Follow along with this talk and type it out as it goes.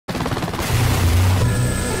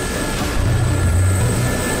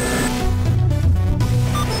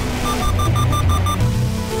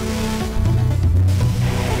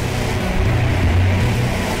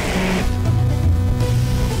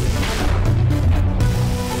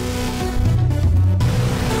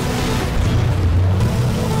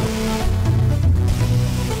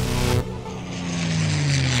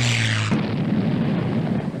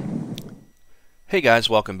Hey guys,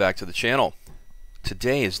 welcome back to the channel.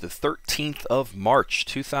 Today is the 13th of March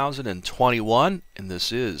 2021 and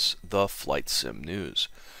this is the Flight Sim News.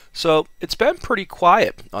 So it's been pretty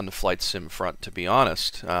quiet on the flight sim front, to be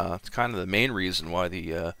honest. It's kind of the main reason why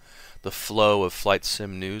the flow of flight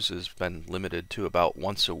sim news has been limited to about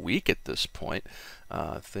once a week at this point.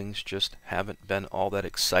 Things just haven't been all that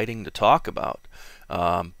exciting to talk about.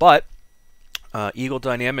 But Eagle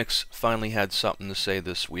Dynamics finally had something to say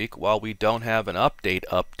this week. While we don't have an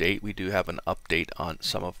update, we do have an update on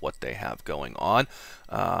some of what they have going on.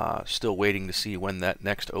 Still waiting to see when that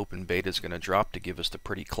next open beta is going to drop to give us the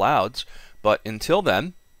pretty clouds. But until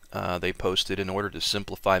then, they posted, in order to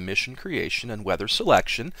simplify mission creation and weather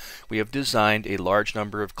selection, we have designed a large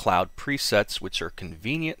number of cloud presets which are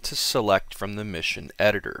convenient to select from the mission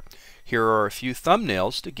editor. Here are a few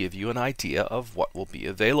thumbnails to give you an idea of what will be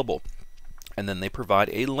available. And then they provide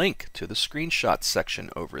a link to the screenshots section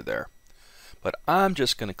over there. But I'm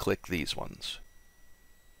just going to click these ones.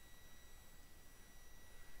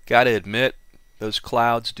 Gotta admit, those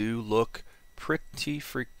clouds do look pretty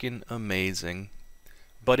freaking amazing.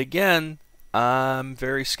 But again, I'm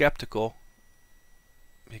very skeptical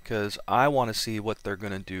because I want to see what they're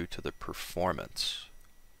going to do to the performance.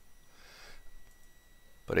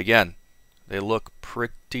 But again, they look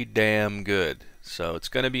pretty damn good. So it's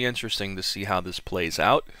going to be interesting to see how this plays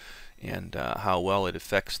out and how well it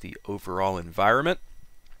affects the overall environment.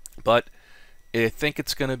 But I think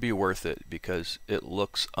it's going to be worth it because it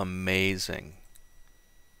looks amazing.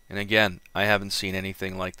 And again, I haven't seen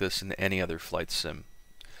anything like this in any other flight sim.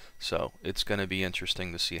 So it's going to be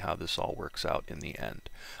interesting to see how this all works out in the end.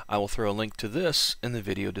 I will throw a link to this in the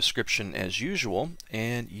video description as usual,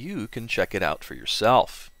 and you can check it out for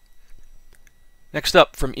yourself. Next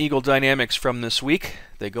up, from Eagle Dynamics from this week,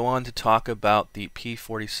 they go on to talk about the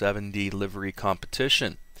P-47D livery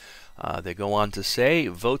competition. They go on to say,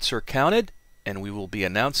 votes are counted, and we will be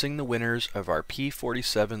announcing the winners of our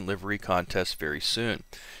P-47 livery contest very soon.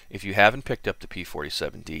 If you haven't picked up the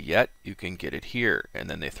P-47D yet, you can get it here. And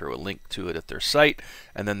then they throw a link to it at their site,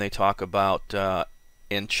 and then they talk about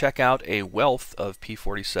and check out a wealth of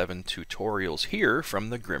P-47 tutorials here from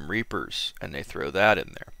the Grim Reapers, and they throw that in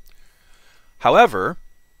there. However,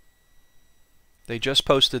 they just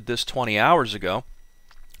posted this 20 hours ago,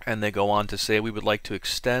 and they go on to say, we would like to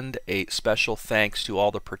extend a special thanks to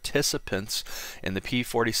all the participants in the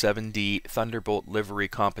P-47D Thunderbolt livery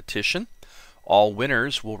competition. All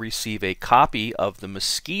winners will receive a copy of the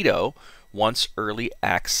Mosquito once early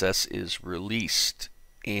access is released.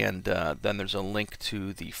 And then there's a link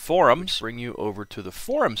to the forums, bring you over to the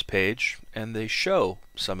forums page, and they show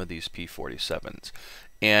some of these P-47s.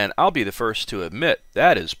 And I'll be the first to admit,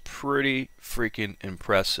 that is pretty freaking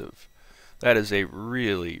impressive. That is a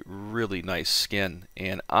really, really nice skin,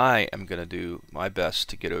 and I am going to do my best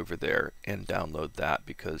to get over there and download that,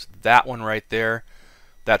 because that one right there,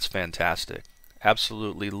 that's fantastic.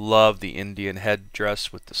 Absolutely love the Indian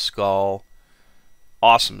headdress with the skull.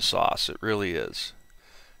 Awesome sauce, it really is.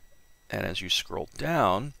 And as you scroll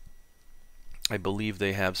down, I believe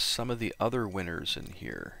they have some of the other winners in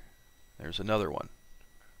here. There's another one.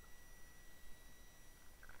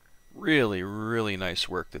 Really, really nice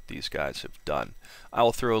work that these guys have done. I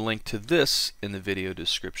will throw a link to this in the video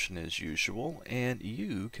description as usual, and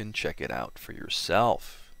you can check it out for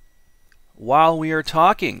yourself. While we are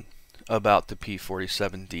talking about the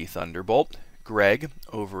P-47D Thunderbolt, Greg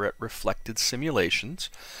over at Reflected Simulations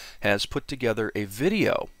has put together a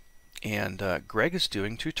video, and Greg is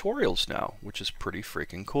doing tutorials now, which is pretty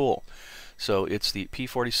freaking cool. So it's the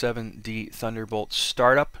P-47D Thunderbolt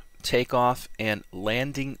startup, takeoff, and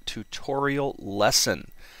landing tutorial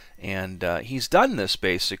lesson. And he's done this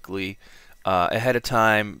basically ahead of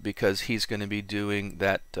time because he's going to be doing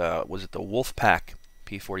that, was it the Wolfpack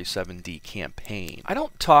P-47D campaign. I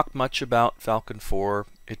don't talk much about Falcon 4.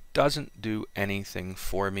 It doesn't do anything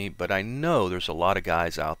for me, but I know there's a lot of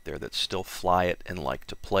guys out there that still fly it and like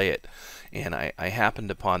to play it. And I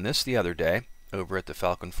happened upon this the other day over at the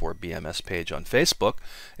Falcon 4 BMS page on Facebook,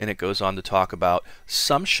 and it goes on to talk about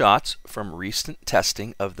some shots from recent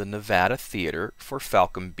testing of the Nevada theater for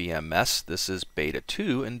Falcon BMS. This is beta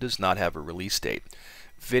 2 and does not have a release date.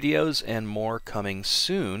 Videos and more coming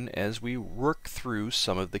soon as we work through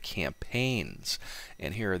some of the campaigns.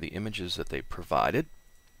 And here are the images that they provided.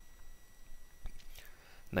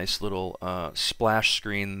 Nice little splash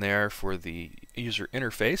screen there for the user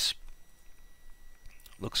interface.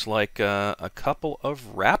 Looks like a couple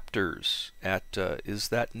of raptors at, is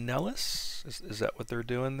that Nellis? Is that what they're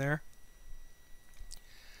doing there?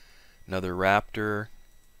 Another raptor.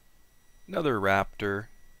 Another raptor.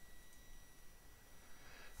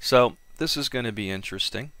 So this is going to be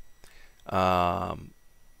interesting. I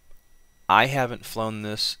haven't flown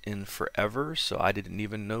this in forever, so I didn't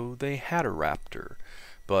even know they had a Raptor.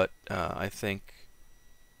 But I think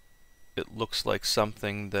it looks like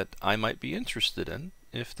something that I might be interested in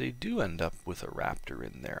if they do end up with a Raptor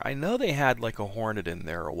in there. I know they had like a Hornet in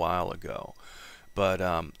there a while ago, but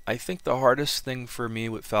I think the hardest thing for me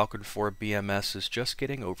with Falcon 4 BMS is just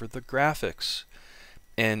getting over the graphics.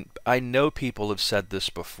 And I know people have said this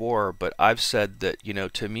before, but I've said that, you know,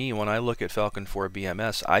 to me, when I look at Falcon 4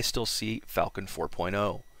 BMS, I still see Falcon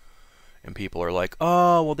 4.0. And people are like,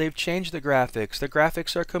 oh, well, they've changed the graphics. The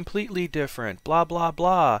graphics are completely different, blah, blah,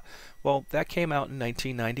 blah. Well, that came out in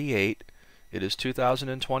 1998. It is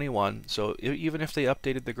 2021, so even if they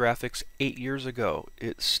updated the graphics 8 years ago,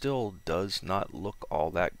 it still does not look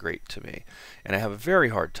all that great to me. And I have a very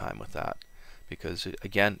hard time with that because,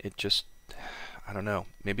 again, it just, I don't know,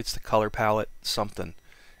 maybe it's the color palette, something.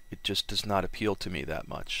 It just does not appeal to me that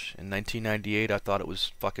much. In 1998, I thought it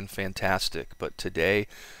was fucking fantastic, but today,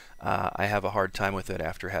 I have a hard time with it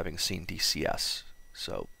after having seen DCS.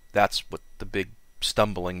 So that's what the big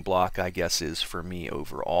stumbling block, I guess, is for me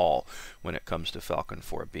overall when it comes to Falcon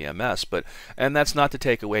 4 BMS. And that's not to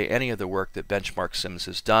take away any of the work that Benchmark Sims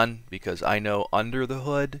has done, because I know under the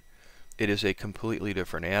hood it is a completely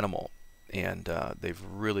different animal. And they've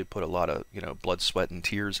really put a lot of, you know, blood, sweat, and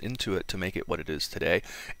tears into it to make it what it is today.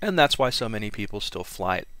 And that's why so many people still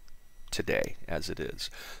fly it today as it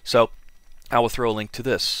is. So I will throw a link to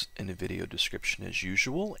this in the video description as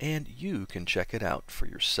usual, and you can check it out for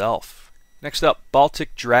yourself. Next up,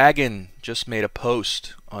 Baltic Dragon just made a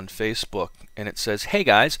post on Facebook, and it says, hey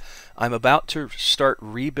guys, I'm about to start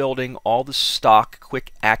rebuilding all the stock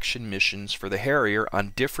quick action missions for the Harrier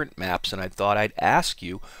on different maps, and I thought I'd ask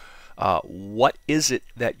you, what is it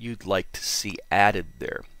that you'd like to see added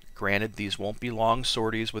there? Granted, these won't be long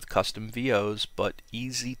sorties with custom VOs, but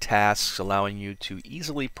easy tasks allowing you to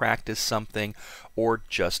easily practice something or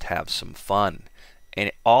just have some fun.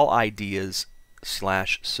 And all ideas /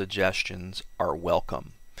 suggestions are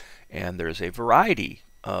welcome. And there's a variety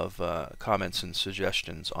of comments and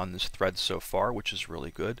suggestions on this thread so far, which is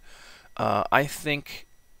really good.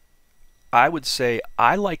 I would say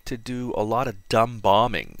I like to do a lot of dumb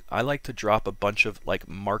bombing. I like to drop a bunch of like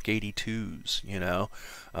Mark 82s, you know.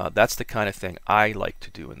 That's the kind of thing I like to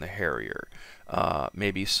do in the Harrier.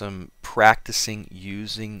 Maybe some practicing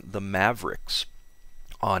using the Mavericks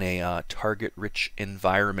on a target-rich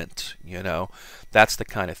environment, you know. That's the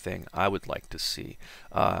kind of thing I would like to see.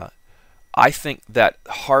 I think that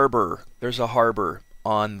harbor, there's a harbor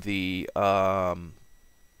on the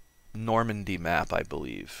Normandy map, I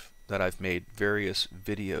believe, that I've made various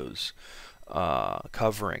videos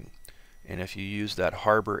covering. And if you use that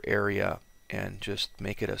harbor area and just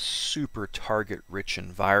make it a super target-rich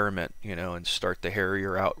environment, you know, and start the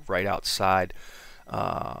Harrier out right outside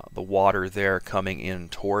the water there coming in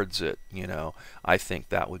towards it, you know, I think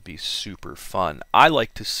that would be super fun. I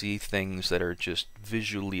like to see things that are just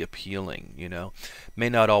visually appealing, you know. May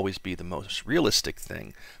not always be the most realistic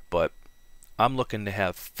thing, but I'm looking to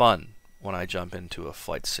have fun when I jump into a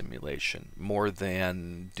flight simulation, more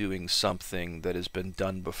than doing something that has been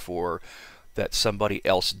done before that somebody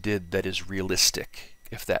else did that is realistic,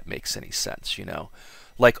 if that makes any sense, you know.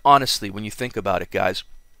 Like, honestly, when you think about it, guys,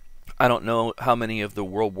 I don't know how many of the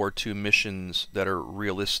World War II missions that are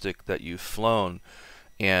realistic that you've flown,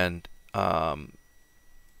 and I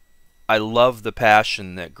love the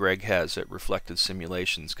passion that Greg has at Reflected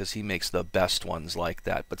Simulations, because he makes the best ones like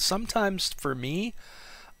that. But sometimes, for me,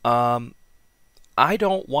 I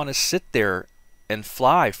don't want to sit there and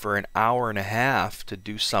fly for an hour and a half to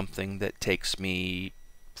do something that takes me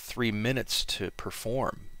 3 minutes to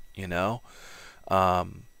perform, you know.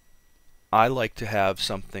 I like to have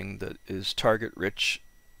something that is target rich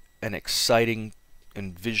and exciting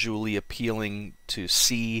and visually appealing to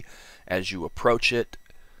see as you approach it,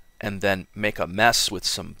 and then make a mess with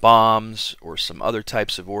some bombs or some other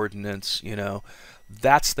types of ordnance, you know.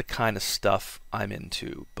 That's the kind of stuff I'm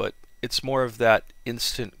into. But it's more of that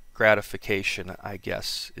instant gratification, I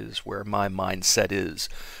guess, is where my mindset is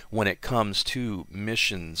when it comes to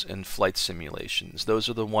missions and flight simulations. Those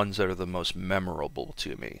are the ones that are the most memorable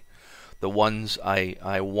to me. The ones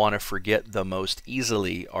I want to forget the most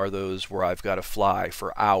easily are those where I've got to fly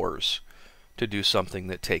for hours to do something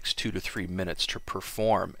that takes 2 to 3 minutes to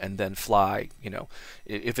perform, and then fly, you know,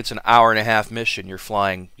 if it's an hour and a half mission, you're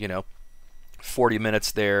flying, you know, 40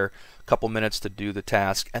 minutes there, a couple minutes to do the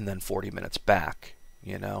task, and then 40 minutes back,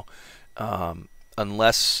 you know.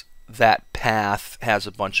 Unless that path has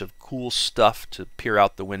a bunch of cool stuff to peer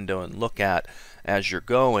out the window and look at as you're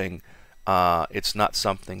going, it's not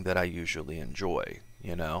something that I usually enjoy,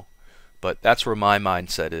 you know. But that's where my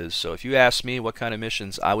mindset is. So if you ask me what kind of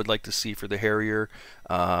missions I would like to see for the Harrier,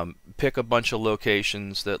 pick a bunch of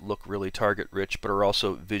locations that look really target rich but are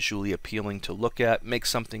also visually appealing to look at. Make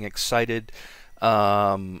something excited.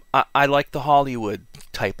 I like the Hollywood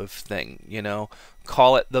type of thing, you know.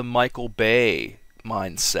 Call it the Michael Bay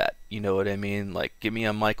mindset. You know what I mean? Like, give me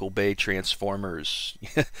a Michael Bay Transformers,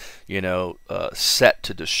 you know, set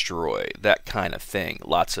to destroy, that kind of thing.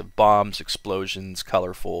 Lots of bombs, explosions,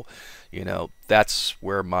 colorful. You know, that's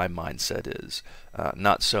where my mindset is.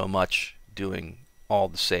 Not so much doing all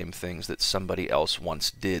the same things that somebody else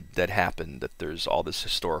once did that happened, that there's all this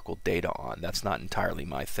historical data on. That's not entirely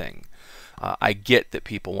my thing. I get that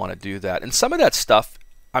people want to do that, and some of that stuff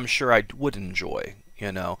I'm sure I would enjoy.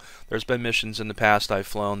 You know, there's been missions in the past I've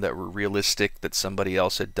flown that were realistic that somebody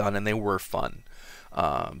else had done, and they were fun.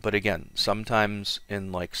 But again, sometimes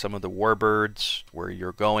in like some of the warbirds where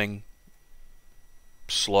you're going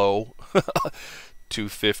slow,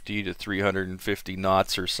 250 to 350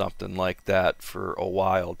 knots or something like that for a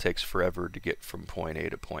while, it takes forever to get from point A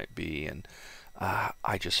to point B, and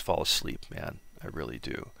I just fall asleep, man. I really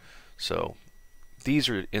do. So these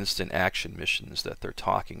are instant action missions that they're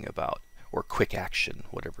talking about, or quick action,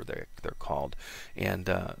 whatever they're called. And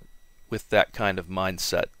with that kind of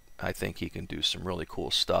mindset, I think he can do some really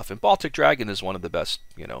cool stuff. And Baltic Dragon is one of the best,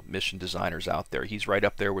 you know, mission designers out there. He's right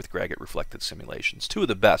up there with Greg at Reflected Simulations, two of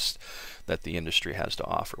the best that the industry has to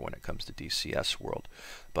offer when it comes to DCS world.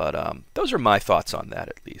 But those are my thoughts on that,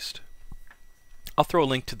 at least. I'll throw a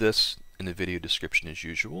link to this in the video description as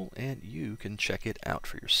usual, and you can check it out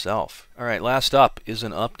for yourself. Alright, last up is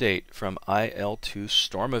an update from IL-2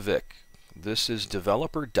 Stormovic. This is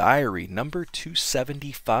Developer Diary number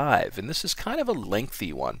 275, and this is kind of a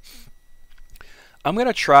lengthy one. I'm going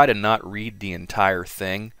to try to not read the entire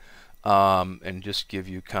thing and just give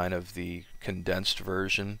you kind of the condensed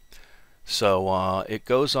version. So it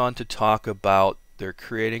goes on to talk about they're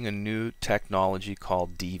creating a new technology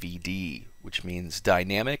called DVD, which means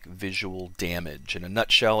dynamic visual damage. In a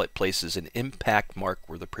nutshell, it places an impact mark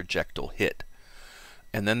where the projectile hit.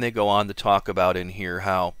 And then they go on to talk about in here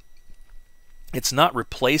how it's not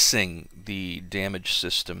replacing the damage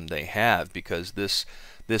system they have, because this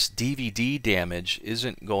DVD damage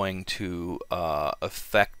isn't going to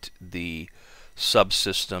affect the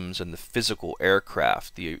subsystems and the physical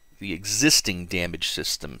aircraft. The existing damage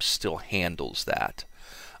system still handles that.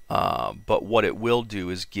 But what it will do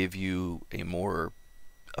is give you a more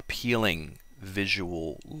appealing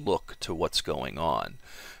visual look to what's going on.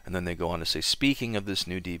 And then they go on to say, speaking of this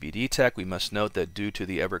new DVD tech, we must note that due to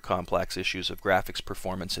the ever complex issues of graphics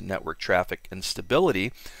performance and network traffic and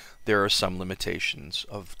stability, there are some limitations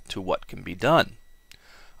to what can be done.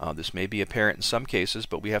 This may be apparent in some cases,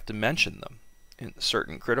 but we have to mention them. In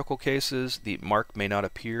certain critical cases, the mark may not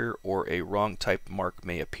appear, or a wrong type mark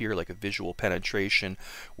may appear, like a visual penetration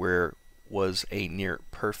where was a near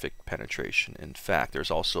perfect penetration. In fact, there's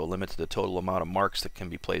also a limit to the total amount of marks that can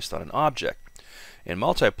be placed on an object. In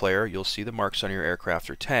multiplayer, you'll see the marks on your aircraft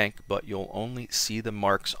or tank, but you'll only see the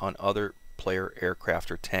marks on other player aircraft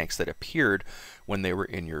or tanks that appeared when they were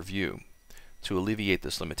in your view. To alleviate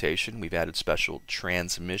this limitation, we've added special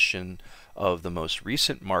transmission of the most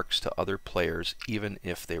recent marks to other players, even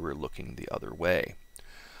if they were looking the other way.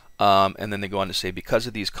 And then they go on to say, because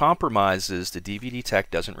of these compromises, the DVD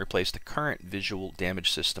tech doesn't replace the current visual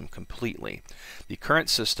damage system completely. The current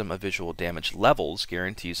system of visual damage levels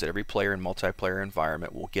guarantees that every player in multiplayer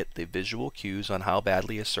environment will get the visual cues on how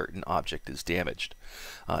badly a certain object is damaged.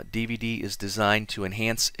 DVD is designed to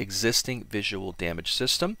enhance existing visual damage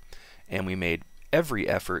system, and we made every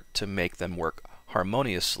effort to make them work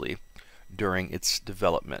harmoniously during its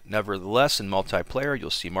development. Nevertheless, in multiplayer, you'll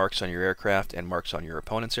see marks on your aircraft and marks on your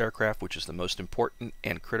opponent's aircraft, which is the most important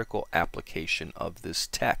and critical application of this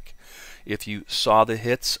tech. If you saw the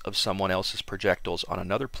hits of someone else's projectiles on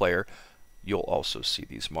another player, you'll also see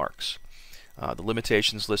these marks. The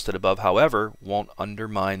limitations listed above, however, won't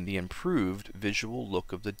undermine the improved visual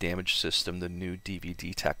look of the damage system the new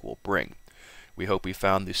DVD tech will bring. We hope we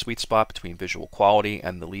found the sweet spot between visual quality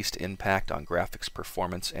and the least impact on graphics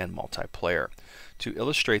performance and multiplayer. To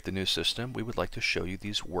illustrate the new system, we would like to show you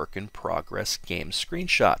these work-in-progress game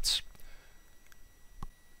screenshots.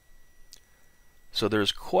 So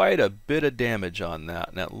there's quite a bit of damage on that,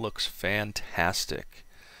 and it looks fantastic.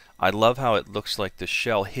 I love how it looks like the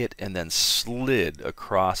shell hit and then slid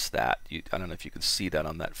across that. I don't know if you can see that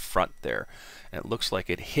on that front there. And it looks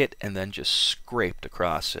like it hit and then just scraped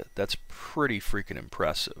across it. That's pretty freaking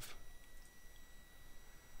impressive.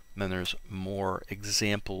 And then there's more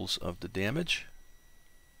examples of the damage.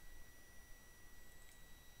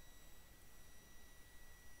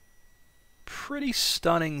 pretty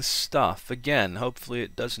stunning stuff. Again, hopefully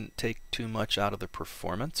it doesn't take too much out of the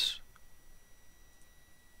performance.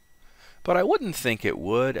 But I wouldn't think it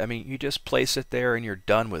would. I mean, you just place it there and you're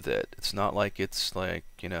done with it. It's not like it's like,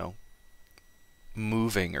 you know,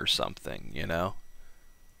 moving or something, you know.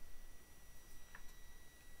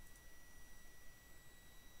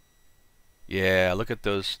 Yeah, look at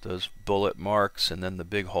those bullet marks and then the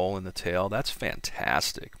big hole in the tail. That's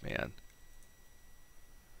fantastic, man.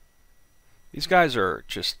 These guys are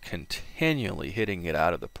just continually hitting it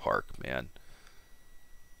out of the park, man.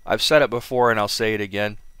 I've said it before and I'll say it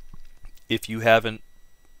again. If you haven't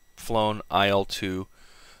flown IL-2,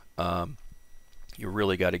 you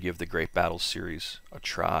really got to give the Great Battles series a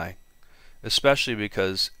try. Especially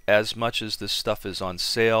because as much as this stuff is on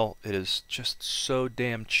sale, it is just so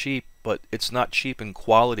damn cheap, but it's not cheap in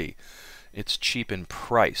quality. It's cheap in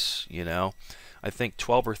price, you know. I think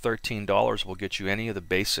 $12 or $13 will get you any of the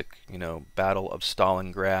basic, you know, Battle of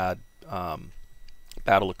Stalingrad,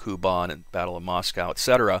 Battle of Kuban, and Battle of Moscow,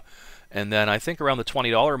 etc. And then I think around the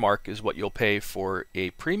 $20 mark is what you'll pay for a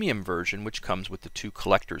premium version, which comes with the 2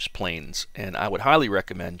 collector's planes. And I would highly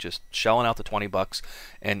recommend just shelling out the 20 bucks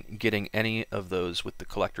and getting any of those with the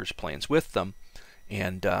collector's planes with them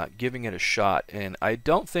and giving it a shot. And I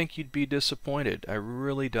don't think you'd be disappointed. I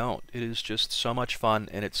really don't. It is just so much fun,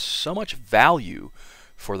 and it's so much value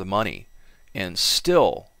for the money, and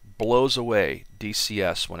still blows away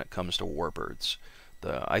DCS when it comes to warbirds.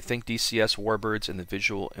 I think DCS warbirds and the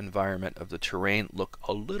visual environment of the terrain look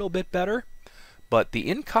a little bit better, but the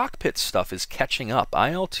in-cockpit stuff is catching up.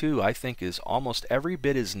 IL-2, I think, is almost every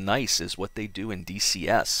bit as nice as what they do in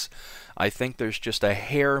DCS. I think there's just a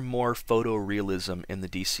hair more photorealism in the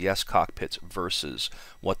DCS cockpits versus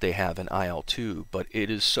what they have in IL-2, but it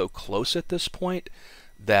is so close at this point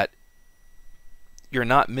that you're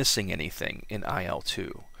not missing anything in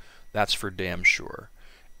IL-2. That's for damn sure.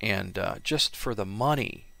 And just for the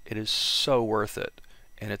money, it is so worth it.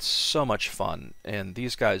 And it's so much fun. And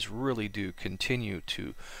these guys really do continue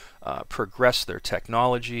to progress their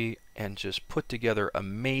technology and just put together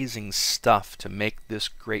amazing stuff to make this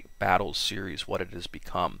Great Battles series what it has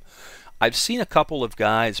become. I've seen a couple of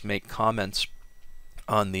guys make comments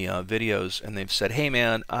on the videos, and they've said, hey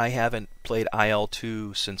man, I haven't played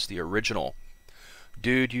IL-2 since the original.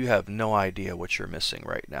 Dude, you have no idea what you're missing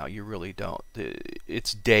right now. You really don't.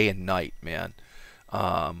 It's day and night, man.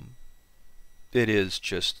 It is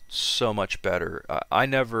just so much better. I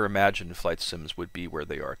never imagined flight sims would be where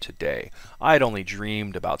they are today. I'd only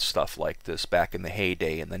dreamed about stuff like this back in the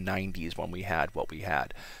heyday in the 90s when we had what we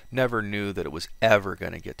had. Never knew that it was ever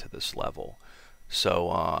going to get to this level.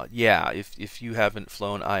 So, yeah, if you haven't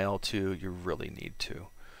flown IL-2, you really need to.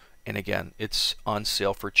 And again, it's on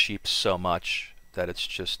sale for cheap so much that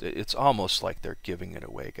it's almost like they're giving it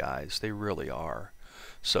away, guys. They really are.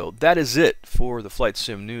 So that is it for the Flight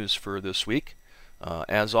Sim news for this week.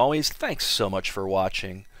 As always, thanks so much for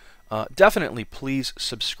watching. Definitely please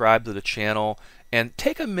subscribe to the channel and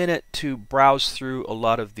take a minute to browse through a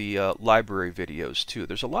lot of the library videos too.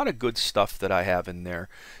 There's a lot of good stuff that I have in there,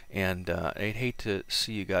 and I'd hate to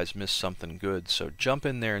see you guys miss something good. So jump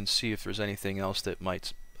in there and see if there's anything else that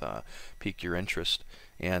might pique your interest.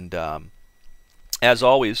 And as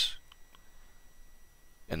always,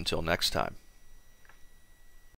 until next time.